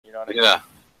You know what I mean? Yeah.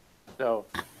 So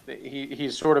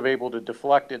he's sort of able to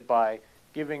deflect it by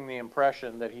giving the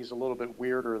impression that he's a little bit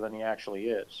weirder than he actually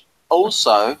is.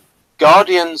 Also,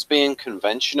 Guardians being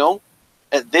conventional,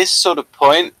 at this sort of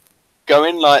point,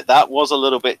 going like that was a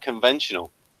little bit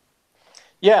conventional.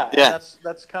 Yeah, and Yeah.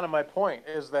 that's kind of my point,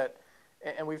 is that,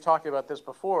 and we've talked about this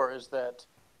before, is that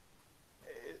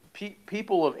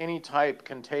people of any type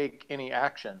can take any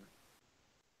action,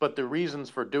 but the reasons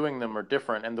for doing them are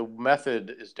different and the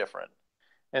method is different.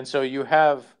 And so you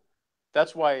have,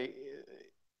 that's why,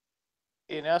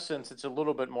 in essence, it's a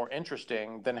little bit more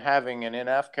interesting than having an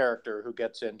NF character who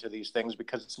gets into these things,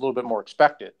 because it's a little bit more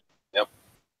expected. Yep.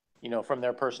 You know, from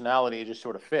their personality, it just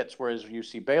sort of fits. Whereas you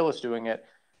see Bayless doing it,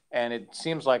 and it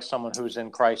seems like someone who's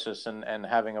in crisis and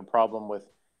having a problem with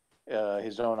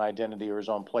his own identity or his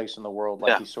own place in the world,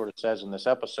 like he sort of says in this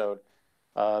episode,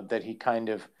 that he kind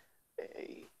of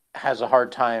has a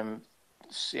hard time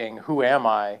saying, "Who am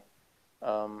I?"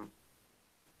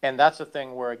 And that's a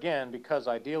thing where, again, because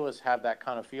idealists have that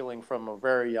kind of feeling from a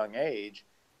very young age,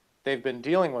 they've been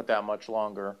dealing with that much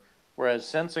longer. Whereas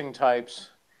sensing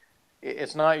types,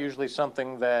 it's not usually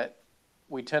something that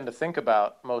we tend to think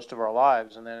about most of our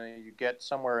lives. And then you get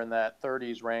somewhere in that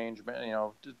 30s range, you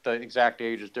know, the exact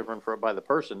age is different by the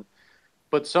person.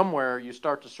 But somewhere you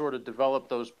start to sort of develop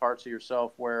those parts of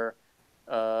yourself where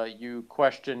you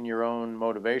question your own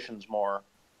motivations more,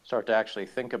 start to actually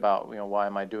think about, you know, why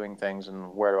am I doing things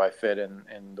and where do I fit in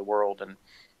the world? And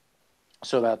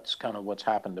so that's kind of what's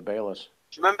happened to Bayless.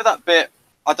 Do you remember that bit?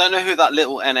 I don't know who that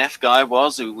little NF guy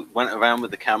was who went around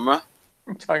with the camera.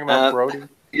 You're talking about Brody?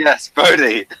 Yes,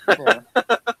 Brody. Yeah.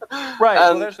 Right.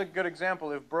 Well, there's a good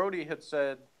example. If Brody had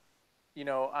said, you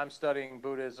know, I'm studying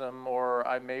Buddhism, or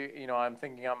I may, you know, I'm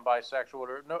thinking I'm bisexual,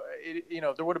 or no, you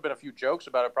know, there would have been a few jokes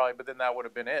about it probably, but then that would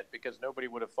have been it, because nobody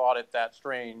would have thought it that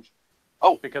strange.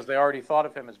 Oh, because they already thought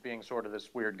of him as being sort of this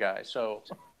weird guy. So,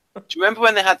 do you remember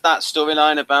when they had that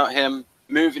storyline about him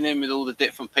moving in with all the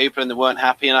different people and they weren't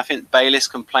happy? And I think Bayless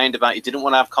complained about he didn't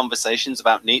want to have conversations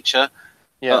about Nietzsche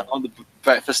on the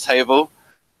breakfast table.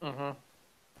 Mm-hmm.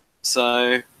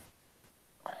 So,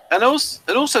 and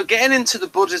also getting into the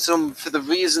Buddhism for the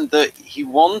reason that he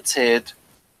wanted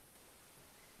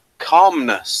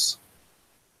calmness,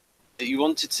 that he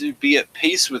wanted to be at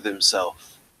peace with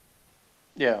himself.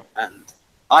 Yeah. And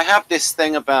I have this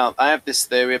theory about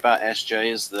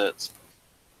SJ, is that,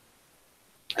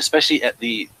 especially at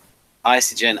the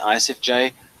ICJ and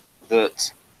ISFJ,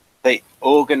 that they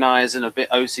organize and a bit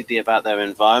OCD about their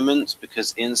environment,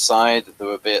 because inside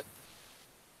they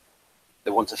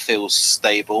want to feel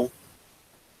stable,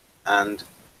 and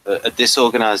a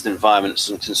disorganized environment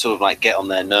can sort of like get on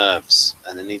their nerves,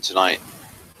 and they need to like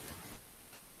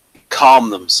calm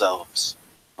themselves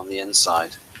on the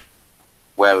inside.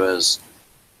 Whereas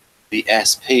the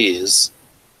SPs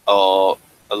are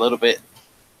a little bit,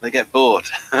 they get bored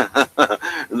a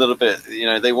little bit, you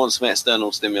know, they want some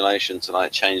external stimulation to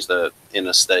like change their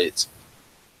inner state.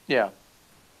 Yeah.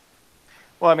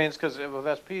 Well, I mean, it's because with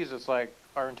SPs, it's like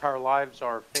our entire lives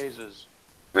are phases.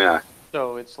 Yeah.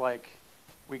 So it's like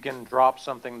we can drop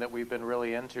something that we've been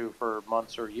really into for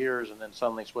months or years and then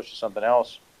suddenly switch to something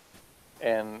else.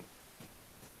 And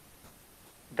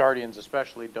Guardians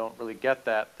especially don't really get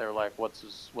that. They're like,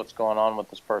 what's going on with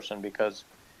this person? Because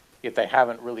if they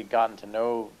haven't really gotten to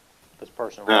know this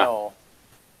person well,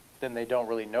 then they don't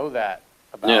really know that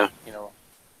about, you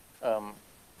know.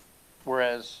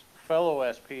 Whereas fellow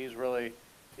SPs, really,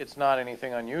 it's not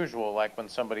anything unusual. Like when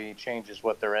somebody changes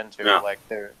what they're into, like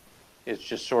it's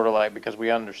just sort of like because we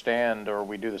understand or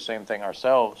we do the same thing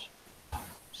ourselves.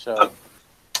 So,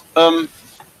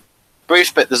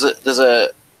 brief bit.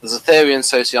 There's a theory in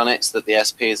socionics that the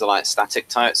SPs are like static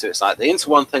types. So it's like they're into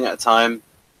one thing at a time,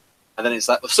 and then it's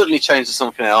like suddenly change to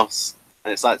something else.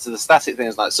 And it's like, so the static thing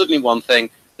is like suddenly one thing,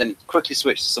 then quickly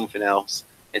switch to something else.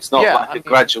 It's not like a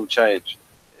gradual change.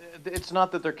 It's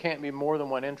not that there can't be more than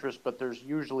one interest, but there's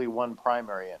usually one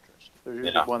primary interest. There's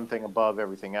usually one thing above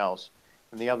everything else.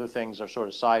 And the other things are sort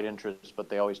of side interests, but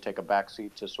they always take a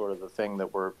backseat to sort of the thing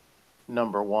that we're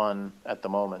number one at the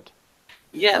moment.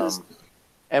 Yes.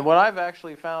 And what I've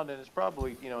actually found, and it's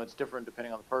probably, you know, it's different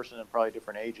depending on the person and probably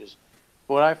different ages.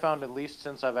 But what I found, at least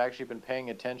since I've actually been paying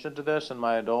attention to this in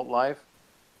my adult life,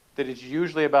 that it's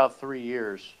usually about 3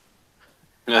 years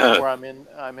where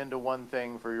I'm into one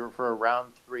thing for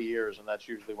around 3 years, and that's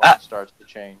usually when it starts to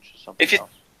change to something else.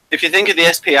 If you think of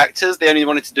the SP actors, they only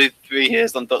wanted to do 3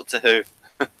 years on Doctor Who.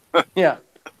 Yeah.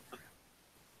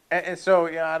 And so,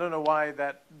 yeah, I don't know why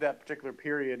that particular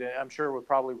period. I'm sure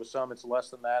probably with some it's less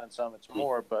than that, and some it's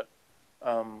more. But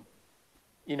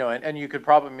and you could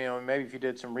probably, maybe if you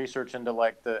did some research into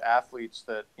like the athletes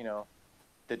that,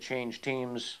 that change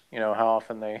teams, how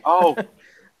often they, Oh,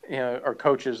 or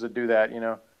coaches that do that,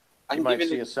 I you can give might you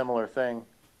see a similar thing.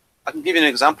 I can give you an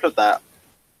example of that.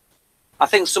 I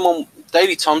think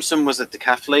Daley Thompson was a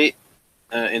decathlete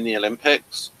in the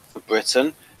Olympics for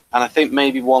Britain, and I think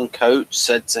maybe one coach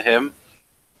said to him,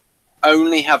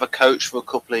 only have a coach for a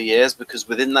couple of years because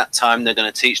within that time they're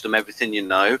going to teach them everything you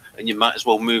know, and you might as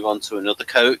well move on to another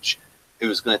coach who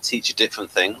is going to teach you different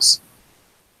things.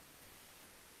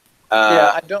 Yeah,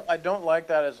 Uh, I don't like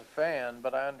that as a fan,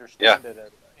 but I yeah, understand it,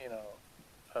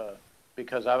 uh,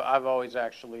 because I've always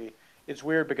actually. It's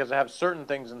weird because I have certain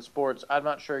things in sports. I'm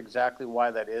not sure exactly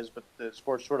why that is, but the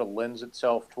sport sort of lends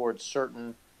itself towards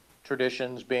certain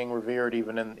traditions being revered,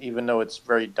 even though it's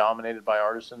very dominated by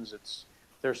artisans.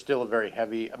 There's still a very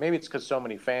heavy. Maybe it's because so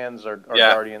many fans are yeah,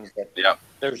 guardians that yeah.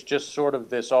 there's just sort of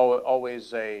this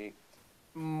always a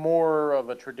more of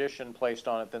a tradition placed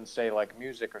on it than say like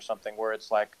music or something where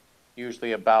it's like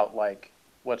usually about like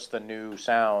what's the new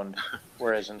sound,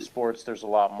 whereas in sports there's a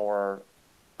lot more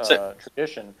So,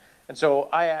 tradition. And so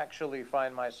I actually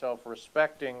find myself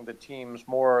respecting the teams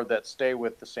more that stay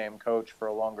with the same coach for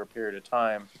a longer period of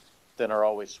time than are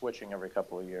always switching every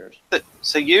couple of years.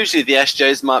 so usually the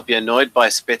SJs might be annoyed by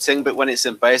spitting, but when it's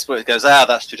in baseball, it goes, ah,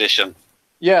 that's tradition.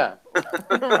 Yeah,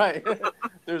 right.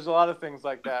 There's a lot of things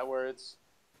like that where it's,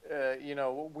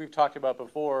 we've talked about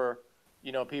before,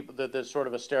 people that there's sort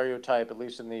of a stereotype, at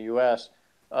least in the U.S.,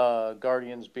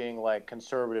 Guardians being like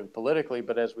conservative politically,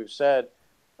 but as we've said,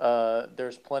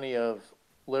 there's plenty of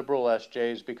liberal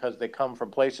SJs because they come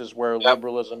from places where Yep,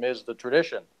 liberalism is the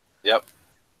tradition. yep.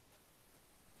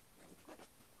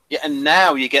 Yeah, and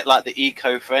now you get like the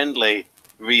eco-friendly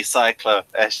recycler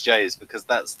SJs because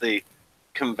that's the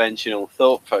conventional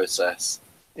thought process.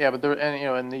 Yeah, but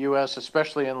in the U.S.,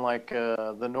 especially in like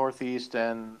the Northeast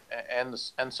and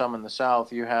some in the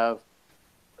South, you have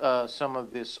some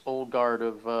of this old guard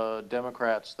of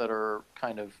Democrats that are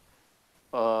kind of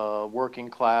working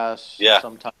class, Yeah,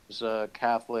 sometimes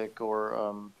Catholic,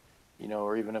 or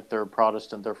even if they're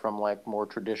Protestant, they're from like more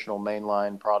traditional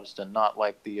mainline Protestant, not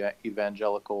like the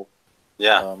evangelical.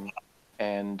 yeah, Um,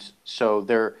 and so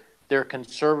they're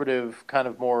conservative, kind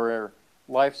of more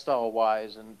lifestyle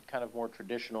wise, and kind of more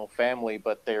traditional family,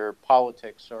 but their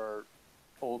politics are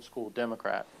old school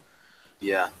Democrat.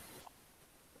 yeah.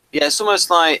 Yeah, it's almost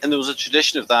like, and there was a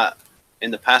tradition of that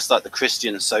in the past, like the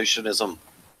Christian socialism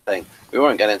thing. We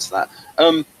won't get into that.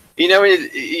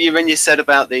 When you said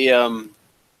about the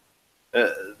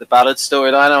ballad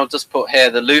storyline, I'll just put here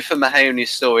the Luther Mahoney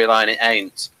storyline. It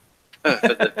ain't.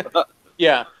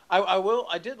 Yeah, I will.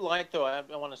 I did like though. I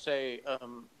want to say,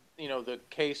 the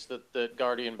case that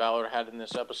Guardian Ballard had in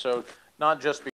this episode, not just